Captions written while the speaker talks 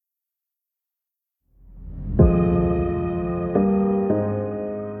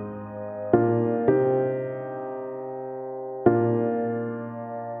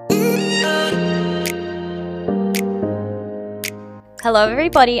Hello,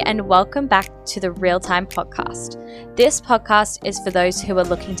 everybody, and welcome back to the Real Time Podcast. This podcast is for those who are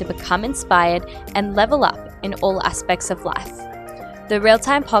looking to become inspired and level up in all aspects of life. The Real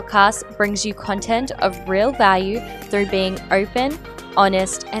Time Podcast brings you content of real value through being open,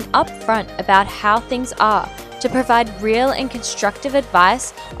 honest, and upfront about how things are to provide real and constructive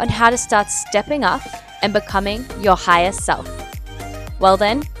advice on how to start stepping up and becoming your highest self. Well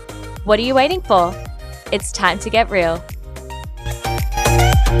then, what are you waiting for? It's time to get real.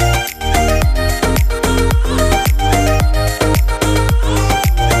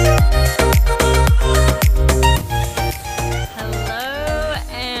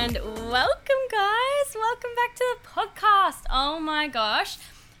 Oh my gosh,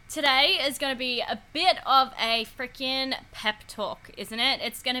 today is going to be a bit of a freaking pep talk, isn't it?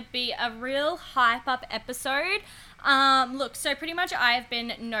 It's going to be a real hype up episode. So pretty much I've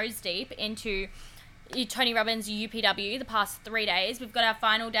been nose deep into Tony Robbins UPW the past 3 days. We've got our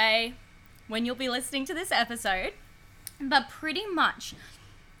final day when you'll be listening to this episode. But pretty much,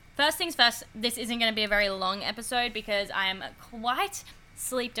 first things first, this isn't going to be a very long episode because I am quite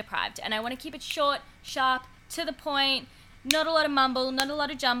sleep deprived and I want to keep it short, sharp, to the point. Not a lot of mumble, not a lot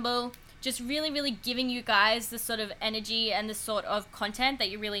of jumble, just really giving you guys the sort of energy and the sort of content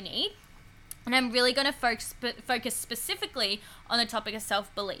that you really need. And I'm really going to focus specifically on the topic of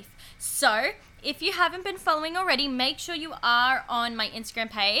self-belief. So if you haven't been following already, make sure you are on my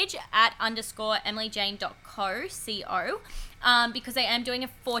Instagram page at _emilyjane.co, because I am doing a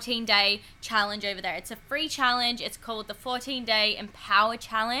 14-day challenge over there. It's a free challenge. It's called the 14-Day Empower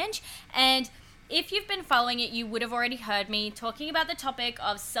Challenge. And if you've been following it, you would have already heard me talking about the topic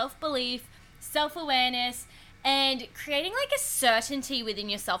of self-belief, self-awareness, and creating like a certainty within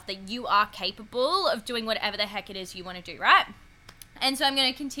yourself that you are capable of doing whatever the heck it is you want to do, right? And so I'm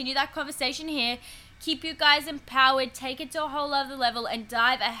going to continue that conversation here, keep you guys empowered, take it to a whole other level, and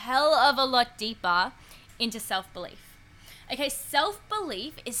dive a hell of a lot deeper into self-belief. Okay,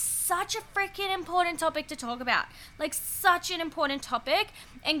 self-belief is such a freaking important topic to talk about. Like, such an important topic.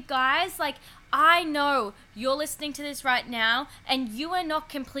 And guys, like, I know you're listening to this right now and you are not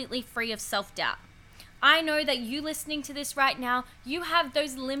completely free of self-doubt. I know that you listening to this right now, you have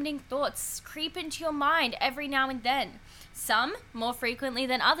those limiting thoughts creep into your mind every now and then. Some more frequently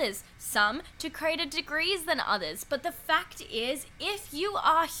than others, some to greater degrees than others. But the fact is, if you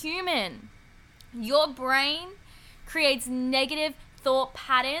are human, your brain creates negative thought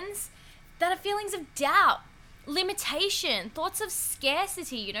patterns that are feelings of doubt, limitation, thoughts of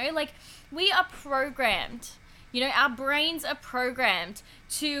scarcity, like we are programmed, our brains are programmed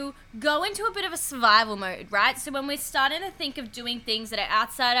to go into a bit of a survival mode, right? So when we're starting to think of doing things that are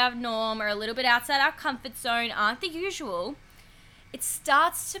outside our norm or a little bit outside our comfort zone, aren't the usual, it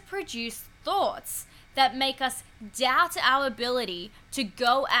starts to produce thoughts that make us doubt our ability to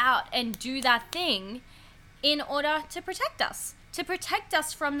go out and do that thing in order to protect us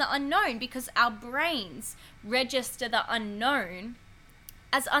from the unknown, because our brains register the unknown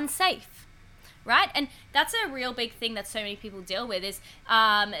as unsafe, right? And that's a real big thing that so many people deal with is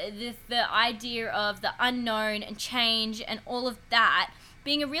the idea of the unknown and change and all of that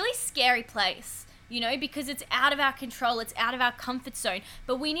being a really scary place, because it's out of our control, it's out of our comfort zone.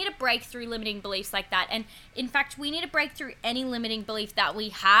 But we need to break through limiting beliefs like that. And in fact, we need to break through any limiting belief that we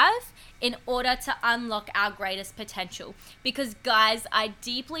have in order to unlock our greatest potential. Because guys, I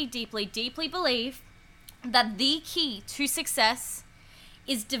deeply believe that the key to success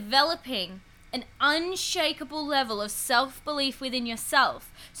is developing an unshakable level of self-belief within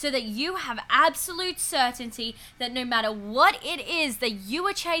yourself so that you have absolute certainty that no matter what it is that you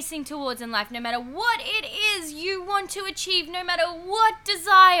are chasing towards in life, no matter what it is you want to achieve, no matter what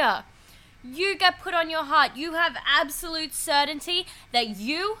desire you get put on your heart, you have absolute certainty that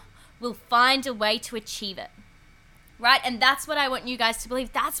you will find a way to achieve it, right? And that's what I want you guys to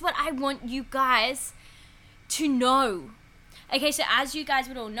believe. That's what I want you guys to know. Okay, so as you guys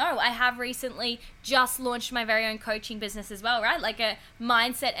would all know, I have recently just launched my very own coaching business as well, right? Like a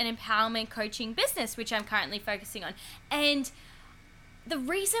mindset and empowerment coaching business, which I'm currently focusing on. And the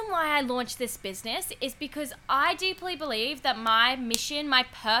reason why I launched this business is because I deeply believe that my mission, my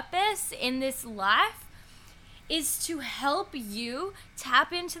purpose in this life is to help you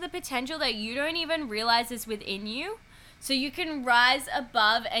tap into the potential that you don't even realize is within you. So you can rise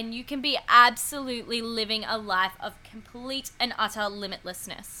above and you can be absolutely living a life of complete and utter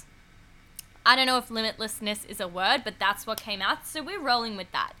limitlessness. I don't know if limitlessness is a word, but that's what came out. So we're rolling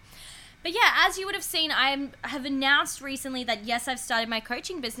with that. But yeah, as you would have seen, I have announced recently that yes, I've started my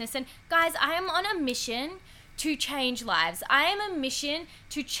coaching business. And guys, I am on a mission to change lives. I am a mission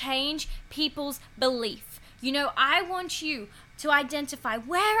to change people's belief. I want you to identify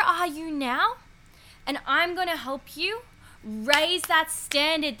where are you now, and I'm going to help you raise that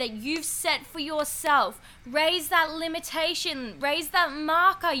standard that you've set for yourself. Raise that limitation. Raise that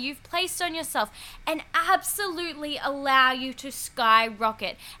marker you've placed on yourself, and absolutely allow you to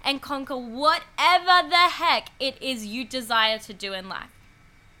skyrocket and conquer whatever the heck it is you desire to do in life.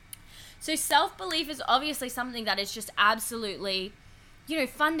 So self-belief is obviously something that is just absolutely,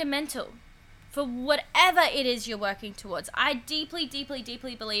 fundamental for whatever it is you're working towards. I deeply, deeply,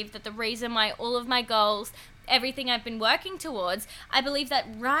 deeply believe that the reason why all of my goals, everything I've been working towards, I believe that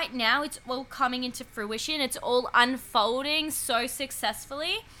right now it's all coming into fruition. It's all unfolding so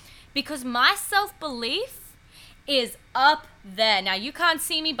successfully because my self-belief is up there. Now, you can't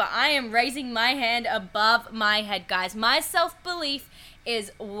see me, but I am raising my hand above my head, guys. My self-belief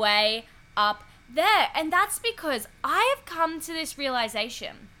is way up there. And that's because I have come to this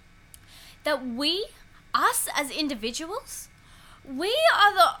realization that us as individuals, we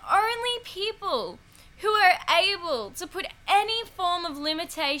are the only people who are able to put any form of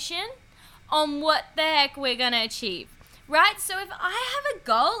limitation on what the heck we're going to achieve, right? So if I have a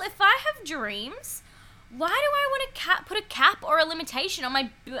goal, if I have dreams, why do I want to put a cap or a limitation on my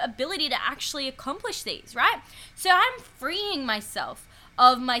ability to actually accomplish these, right? So I'm freeing myself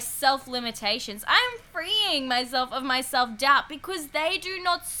of my self-limitations. I'm freeing myself of my self-doubt because they do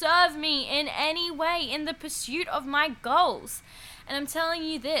not serve me in any way in the pursuit of my goals. And I'm telling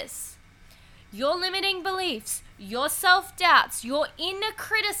you this, your limiting beliefs, your self-doubts, your inner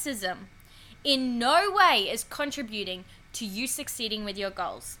criticism in no way is contributing to you succeeding with your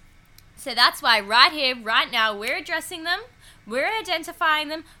goals. So that's why right here, right now, we're addressing them, we're identifying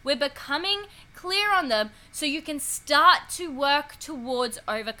them, we're becoming clear on them so you can start to work towards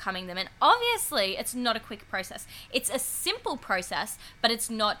overcoming them. And obviously, it's not a quick process. It's a simple process, but it's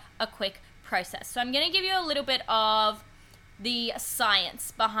not a quick process. So I'm going to give you a little bit of the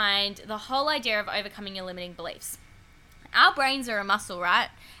science behind the whole idea of overcoming your limiting beliefs. Our brains are a muscle, right?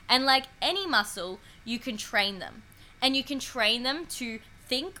 And like any muscle, you can train them. And you can train them to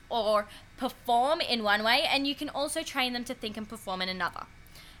think or perform in one way, and you can also train them to think and perform in another.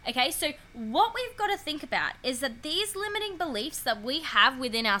 Okay, so what we've got to think about is that these limiting beliefs that we have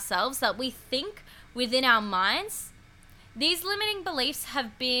within ourselves, that we think within our minds, these limiting beliefs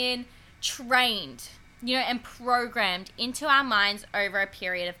have been trained, and programmed into our minds over a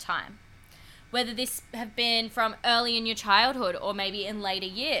period of time. Whether this have been from early in your childhood or maybe in later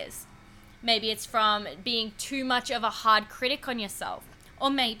years. Maybe it's from being too much of a hard critic on yourself. Or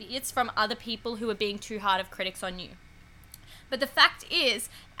maybe it's from other people who are being too hard of critics on you. But the fact is,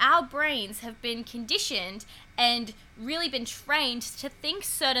 our brains have been conditioned and really been trained to think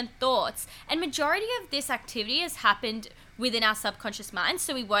certain thoughts. And majority of this activity has happened within our subconscious mind,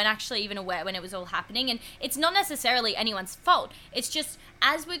 so we weren't actually even aware when it was all happening. And it's not necessarily anyone's fault. It's just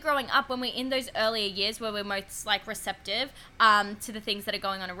as we're growing up, when we're in those earlier years where we're most receptive to the things that are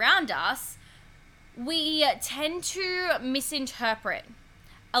going on around us, we tend to misinterpret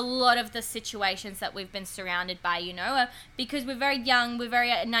a lot of the situations that we've been surrounded by, because we're very young, we're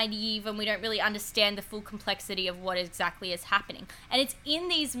very naive, and we don't really understand the full complexity of what exactly is happening. And it's in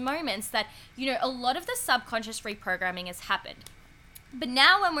these moments that, a lot of the subconscious reprogramming has happened. But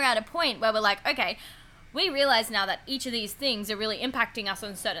now when we're at a point where we're like, okay, we realize now that each of these things are really impacting us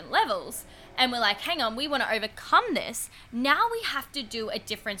on certain levels, and we're like, hang on, we want to overcome this. Now we have to do a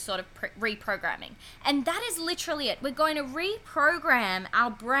different sort of reprogramming. And that is literally it. We're going to reprogram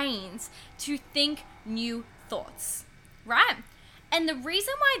our brains to think new thoughts, right? And the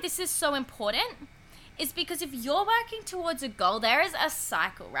reason why this is so important is because if you're working towards a goal, there is a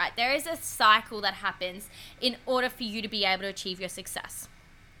cycle, right? There is a cycle that happens in order for you to be able to achieve your success.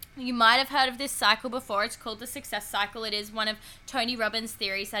 You might have heard of this cycle before. It's called the success cycle. It is one of Tony Robbins'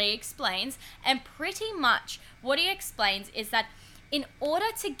 theories that he explains. And pretty much what he explains is that in order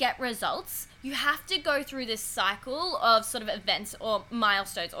to get results, you have to go through this cycle of sort of events or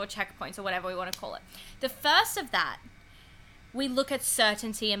milestones or checkpoints or whatever we want to call it. The first of that, we look at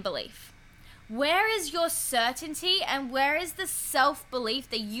certainty and belief. Where is your certainty and where is the self-belief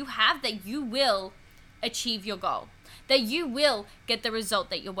that you have that you will achieve your goal? That you will get the result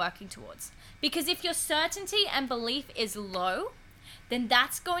that you're working towards. Because if your certainty and belief is low, then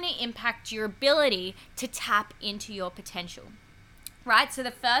that's going to impact your ability to tap into your potential. Right? So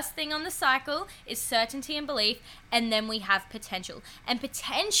the first thing on the cycle is certainty and belief, and then we have potential. And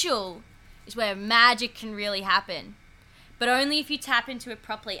potential is where magic can really happen. But only if you tap into it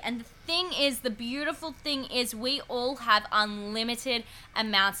properly. And the beautiful thing is we all have unlimited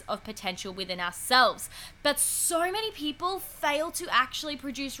amounts of potential within ourselves. But so many people fail to actually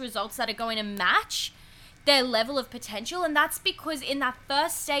produce results that are going to match their level of potential. And that's because in that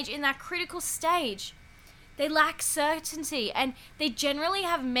first stage, in that critical stage, they lack certainty, and they generally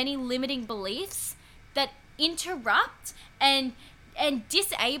have many limiting beliefs that interrupt and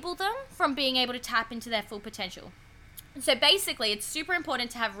disable them from being able to tap into their full potential. So basically, it's super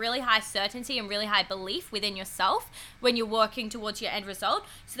important to have really high certainty and really high belief within yourself when you're working towards your end result,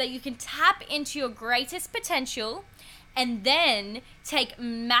 so that you can tap into your greatest potential and then take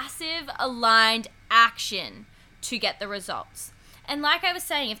massive aligned action to get the results. And like I was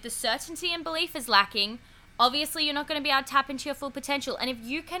saying, if the certainty and belief is lacking, obviously you're not going to be able to tap into your full potential. And if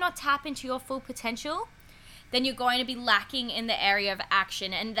you cannot tap into your full potential, then you're going to be lacking in the area of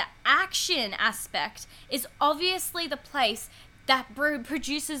action. And the action aspect is obviously the place that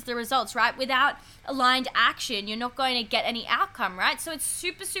produces the results, right? Without aligned action, you're not going to get any outcome, right? So it's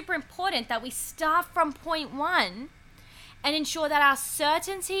super, super important that we start from point one and ensure that our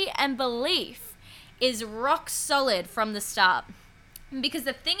certainty and belief is rock solid from the start. Because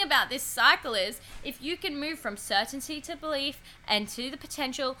the thing about this cycle is, if you can move from certainty to belief and to the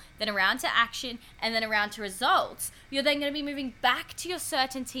potential, then around to action, and then around to results, you're then going to be moving back to your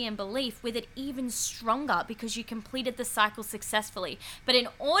certainty and belief with it even stronger, because you completed the cycle successfully. But in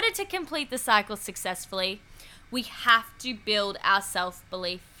order to complete the cycle successfully, we have to build our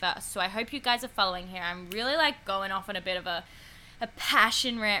self-belief first. So I hope you guys are following here. I'm really going off on a bit of a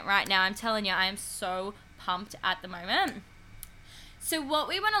passion rant right now. I'm telling you, I am so pumped at the moment. So what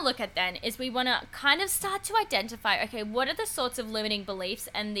we want to look at then is we want to kind of start to identify, okay, what are the sorts of limiting beliefs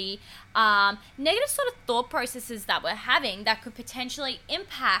and the negative sort of thought processes that we're having that could potentially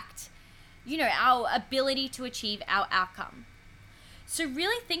impact, our ability to achieve our outcome. So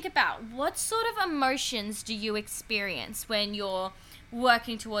really think about, what sort of emotions do you experience when you're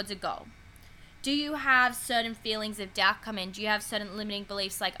working towards a goal? Do you have certain feelings of doubt come in? Do you have certain limiting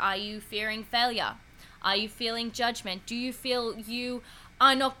beliefs, like, are you fearing failure? Are you feeling judgment? Do you feel you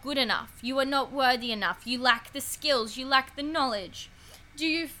are not good enough? You are not worthy enough? You lack the skills? You lack the knowledge? Do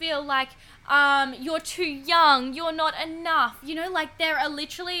you feel like you're too young? You're not enough? There are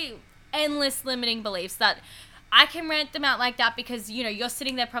literally endless limiting beliefs that I can rant them out like that, because, you're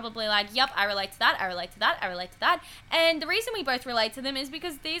sitting there probably like, yep, I relate to that, I relate to that, I relate to that. And the reason we both relate to them is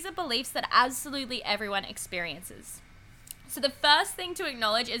because these are beliefs that absolutely everyone experiences. So the first thing to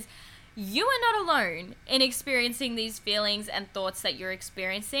acknowledge is, you are not alone in experiencing these feelings and thoughts that you're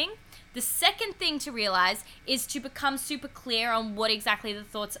experiencing. The second thing to realize is to become super clear on what exactly the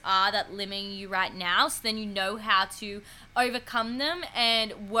thoughts are that limiting you right now, so then you know how to overcome them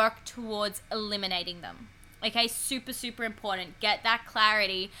and work towards eliminating them. Okay, super, super important. Get that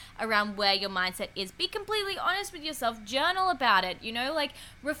clarity around where your mindset is. Be completely honest with yourself. Journal about it,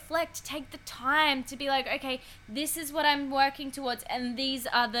 reflect, take the time to be like, okay, this is what I'm working towards, and these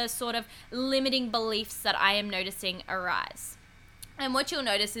are the sort of limiting beliefs that I am noticing arise. And what you'll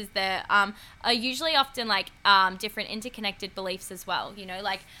notice is there are usually often different interconnected beliefs as well.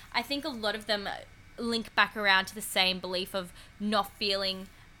 I think a lot of them link back around to the same belief of not feeling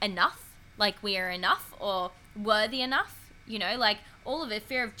enough, like we are enough or worthy enough, all of it,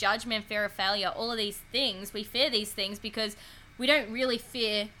 fear of judgment, fear of failure, all of these things. We fear these things because we don't really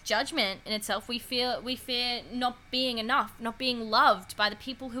fear judgment in itself. We fear not being enough, not being loved by the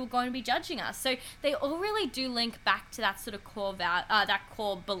people who are going to be judging us. So they all really do link back to that sort of core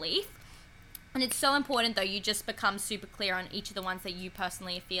belief. And it's so important, though, you just become super clear on each of the ones that you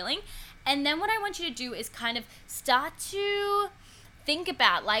personally are feeling. And then what I want you to do is kind of start to think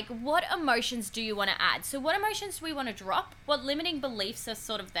about, what emotions do you want to add? So what emotions do we want to drop? What limiting beliefs are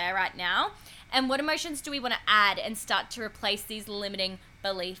sort of there right now? And what emotions do we want to add and start to replace these limiting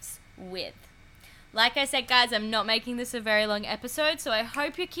beliefs with? Like I said, guys, I'm not making this a very long episode, so I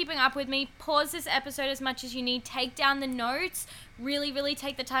hope you're keeping up with me. Pause this episode as much as you need. Take down the notes. Really, really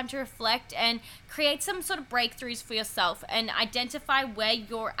take the time to reflect and create some sort of breakthroughs for yourself and identify where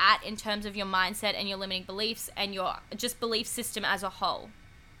you're at in terms of your mindset and your limiting beliefs and your just belief system as a whole.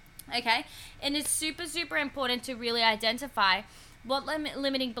 Okay? And it's super, super important to really identify what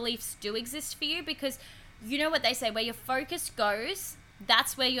limiting beliefs do exist for you, because you know what they say, where your focus goes,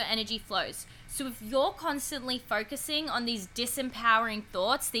 that's where your energy flows. So if you're constantly focusing on these disempowering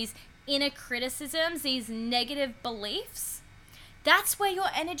thoughts, these inner criticisms, these negative beliefs, that's where your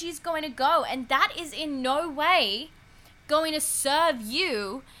energy is going to go. And that is in no way going to serve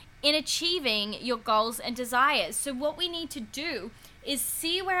you in achieving your goals and desires. So what we need to do is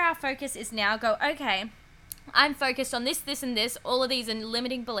see where our focus is now. Go, okay, I'm focused on this, this, and this, all of these and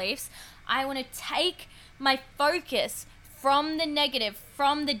limiting beliefs. I want to take my focus from the negative,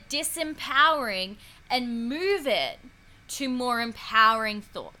 from the disempowering, and move it to more empowering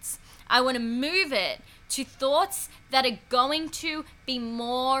thoughts. I want to move it to thoughts that are going to be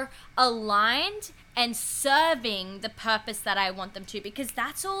more aligned and serving the purpose that I want them to, because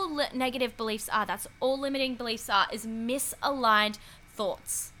that's all negative beliefs are. That's all limiting beliefs are, is misaligned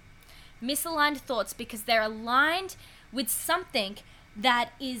thoughts. Misaligned thoughts because they're aligned with something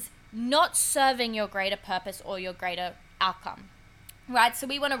that is not serving your greater purpose or your greater outcome, right? So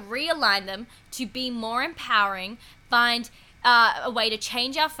we want to realign them to be more empowering, find a way to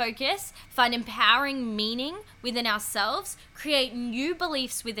change our focus, find empowering meaning within ourselves, create new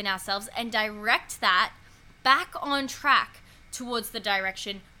beliefs within ourselves, and direct that back on track towards the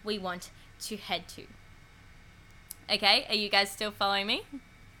direction we want to head to. Okay, are you guys still following me?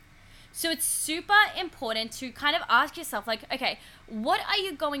 So it's super important to kind of ask yourself, like, okay, what are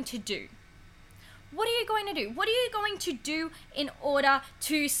you going to do? What are you going to do? What are you going to do in order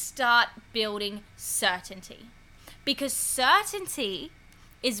to start building certainty? Because certainty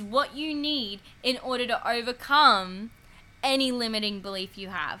is what you need in order to overcome any limiting belief you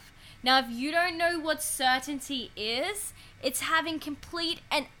have. Now, if you don't know what certainty is, it's having complete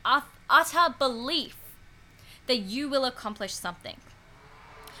and utter belief that you will accomplish something.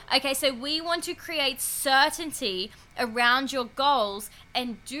 Okay, so we want to create certainty around your goals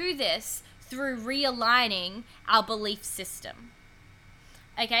and do this through realigning our belief system.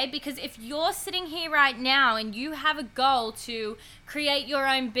 Okay, because if you're sitting here right now and you have a goal to create your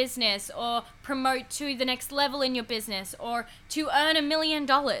own business or promote to the next level in your business or to earn $1 million,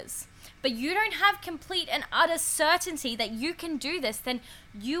 but you don't have complete and utter certainty that you can do this, then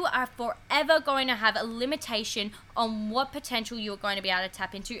you are forever going to have a limitation on what potential you're going to be able to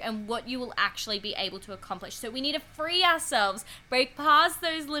tap into and what you will actually be able to accomplish. So we need to free ourselves, break past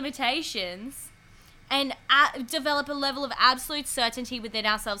those limitations, and develop a level of absolute certainty within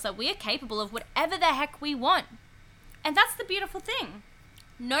ourselves that we are capable of whatever the heck we want. And that's the beautiful thing.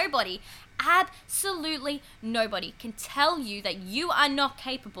 Nobody, absolutely nobody, can tell you that you are not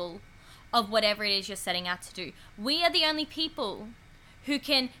capable of whatever it is you're setting out to do. We are the only people who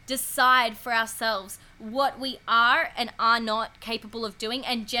can decide for ourselves what we are and are not capable of doing.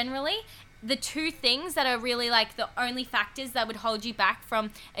 And generally, the two things that are really like the only factors that would hold you back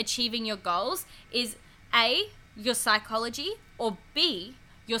from achieving your goals is A, your psychology, or B,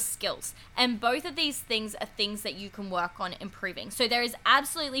 your skills. And both of these things are things that you can work on improving. So there is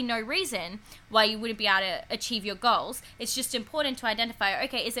absolutely no reason why you wouldn't be able to achieve your goals. It's just important to identify,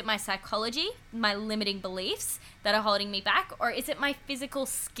 okay, is it my psychology, my limiting beliefs that are holding me back, or is it my physical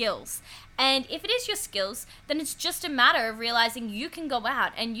skills? And if it is your skills, then it's just a matter of realizing you can go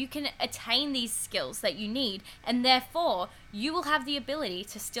out and you can attain these skills that you need, and therefore you will have the ability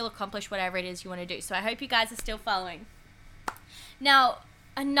to still accomplish whatever it is you want to do. So I hope you guys are still following. Now,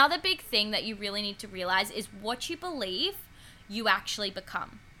 another big thing that you really need to realize is what you believe you actually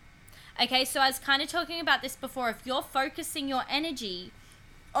become. Okay, so I was kind of talking about this before. If you're focusing your energy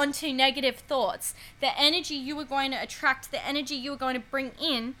onto negative thoughts, the energy you are going to attract, the energy you are going to bring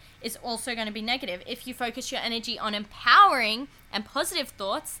in is also going to be negative. If you focus your energy on empowering and positive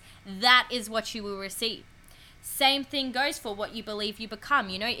thoughts, that is what you will receive. Same thing goes for what you believe you become.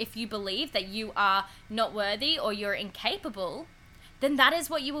 You know, if you believe that you are not worthy or you're incapable, then that is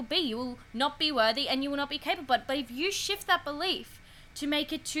what you will be. You will not be worthy and you will not be capable. But if you shift that belief to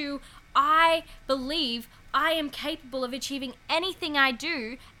make it to, I believe I am capable of achieving anything I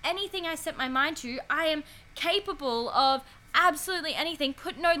do, anything I set my mind to, I am capable of absolutely anything,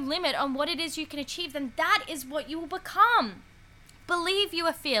 put no limit on what it is you can achieve, then that is what you will become. Believe you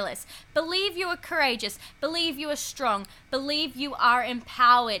are fearless. Believe you are courageous. Believe you are strong. Believe you are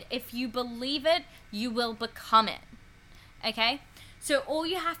empowered. If you believe it, you will become it. Okay? So all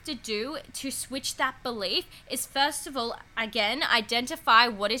you have to do to switch that belief is, first of all, again, identify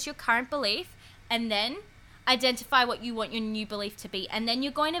what is your current belief, and then identify what you want your new belief to be. And then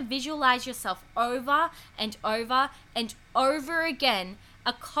you're going to visualize yourself over and over and over again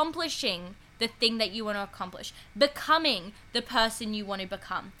accomplishing the thing that you want to accomplish, becoming the person you want to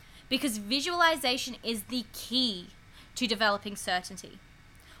become. Because visualization is the key to developing certainty.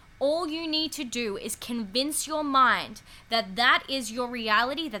 All you need to do is convince your mind that that is your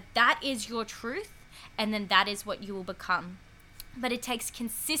reality, that that is your truth, and then that is what you will become. But it takes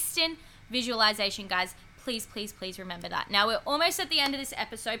consistent visualization, guys. Please, please, please remember that. Now, we're almost at the end of this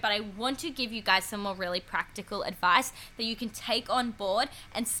episode, but I want to give you guys some more really practical advice that you can take on board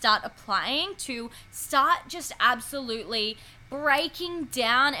and start applying to start just absolutely breaking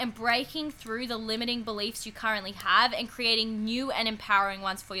down and breaking through the limiting beliefs you currently have and creating new and empowering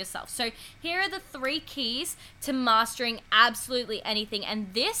ones for yourself. So here are the 3 keys to mastering absolutely anything.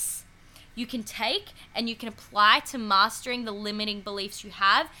 And this you can take and you can apply to mastering the limiting beliefs you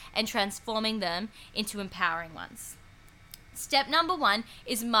have and transforming them into empowering ones. Step number 1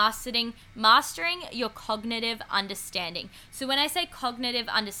 is mastering your cognitive understanding. So when I say cognitive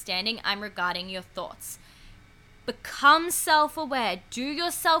understanding, I'm regarding your thoughts. Become self-aware, do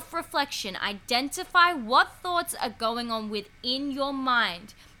your self-reflection, identify what thoughts are going on within your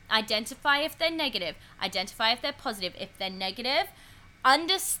mind. Identify if they're negative, identify if they're positive. If they're negative,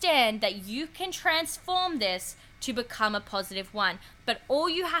 understand that you can transform this to become a positive one. But all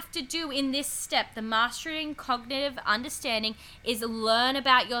you have to do in this step, the mastering cognitive understanding, is learn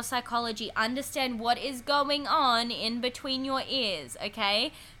about your psychology, understand what is going on in between your ears,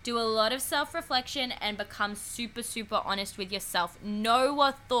 okay? Do a lot of self-reflection and become super, super honest with yourself. Know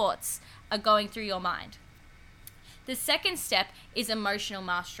what thoughts are going through your mind. The second step is emotional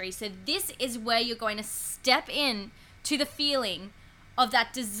mastery. So this is where you're going to step in to the feeling of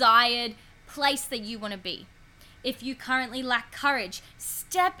that desired place that you want to be. If you currently lack courage,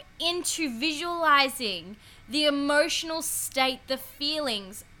 step into visualizing the emotional state, the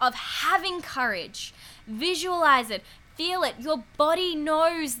feelings of having courage. Visualize it, feel it. Your body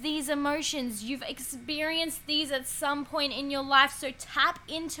knows these emotions. You've experienced these at some point in your life, so tap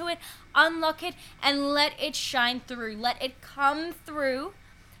into it, unlock it, and let it shine through. Let it come through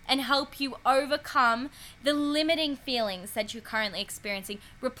and help you overcome the limiting feelings that you're currently experiencing.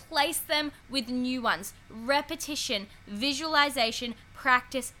 Replace them with new ones. Repetition, visualization,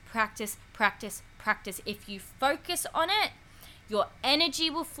 practice, practice, practice, practice. If you focus on it, your energy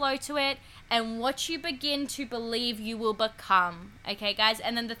will flow to it, and what you begin to believe you will become. Okay, guys?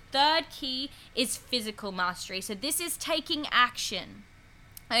 And then the third key is physical mastery. So this is taking action.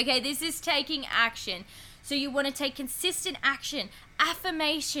 Okay, this is taking action. So you want to take consistent action,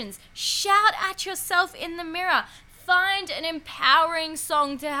 affirmations, shout at yourself in the mirror, find an empowering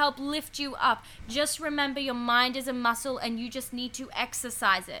song to help lift you up. Just remember, your mind is a muscle and you just need to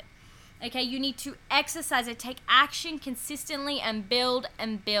exercise it. Okay, you need to exercise it, take action consistently and build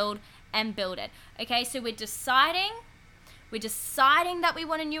and build and build it. Okay, so we're deciding that we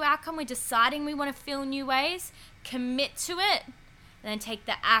want a new outcome, we're deciding we want to feel new ways, commit to it, and then take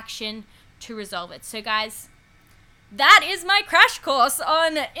the action to resolve it. So guys, that is my crash course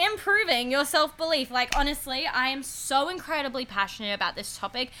on improving your self-belief. Like, honestly, I am so incredibly passionate about this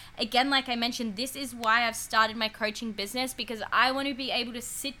topic. Again, like I mentioned, this is why I've started my coaching business, because I want to be able to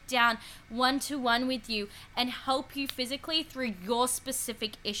sit down one-to-one with you and help you physically through your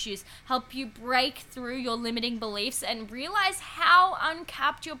specific issues, help you break through your limiting beliefs and realize how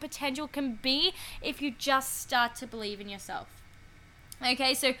uncapped your potential can be if you just start to believe in yourself.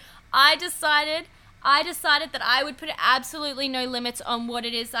 Okay, so I decided that I would put absolutely no limits on what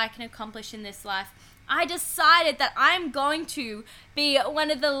it is I can accomplish in this life. I decided that I'm going to be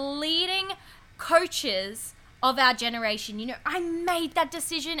one of the leading coaches of our generation. You know, I made that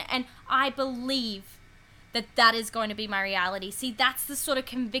decision and I believe that that is going to be my reality. See, that's the sort of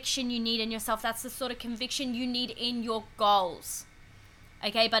conviction you need in yourself. That's the sort of conviction you need in your goals.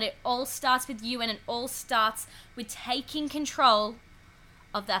 Okay, but it all starts with you, and it all starts with taking control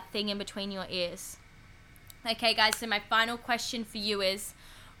of that thing in between your ears. Okay, guys, so my final question for you is,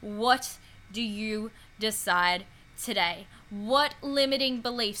 what do you decide today? What limiting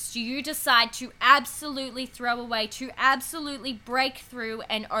beliefs do you decide to absolutely throw away, to absolutely break through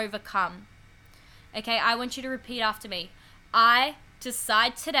and overcome? Okay, I want you to repeat after me. I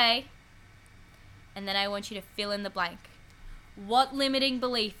decide today, and then I want you to fill in the blank. What limiting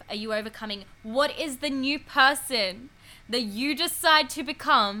belief are you overcoming? What is the new person that you decide to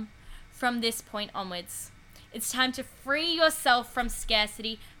become from this point onwards? It's time to free yourself from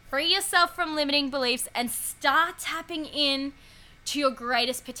scarcity, free yourself from limiting beliefs, and start tapping in to your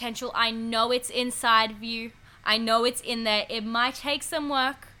greatest potential. I know it's inside of you. I know it's in there. It might take some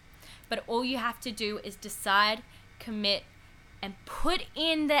work, but all you have to do is decide, commit, and put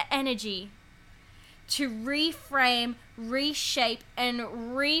in the energy to reframe, reshape, and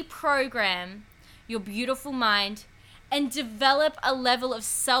reprogram your beautiful mind and develop a level of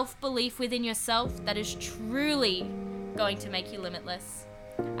self-belief within yourself that is truly going to make you limitless.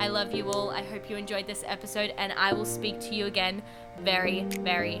 I love you all. I hope you enjoyed this episode, and I will speak to you again very,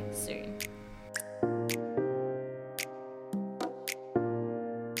 very soon.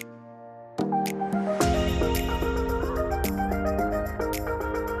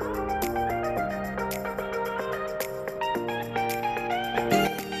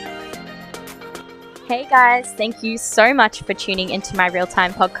 Hey guys, thank you so much for tuning into my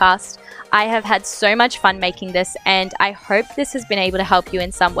real-time podcast. I have had so much fun making this, and I hope this has been able to help you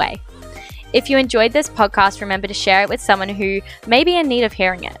in some way. If you enjoyed this podcast, remember to share it with someone who may be in need of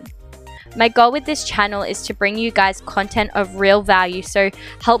hearing it. My goal with this channel is to bring you guys content of real value, so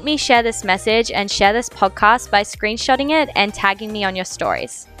help me share this message and share this podcast by screenshotting it and tagging me on your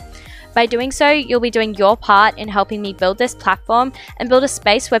stories. By doing so, you'll be doing your part in helping me build this platform and build a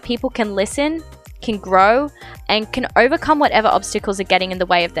space where people can listen, can grow, and can overcome whatever obstacles are getting in the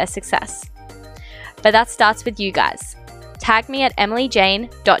way of their success. But that starts with you guys. Tag me at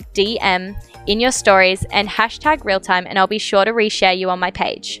emilyjane.dm in your stories and hashtag realtime, and I'll be sure to reshare you on my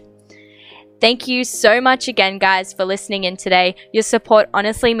page. Thank you so much again, guys, for listening in today. Your support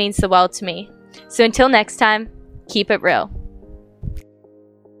honestly means the world to me. So until next time, keep it real.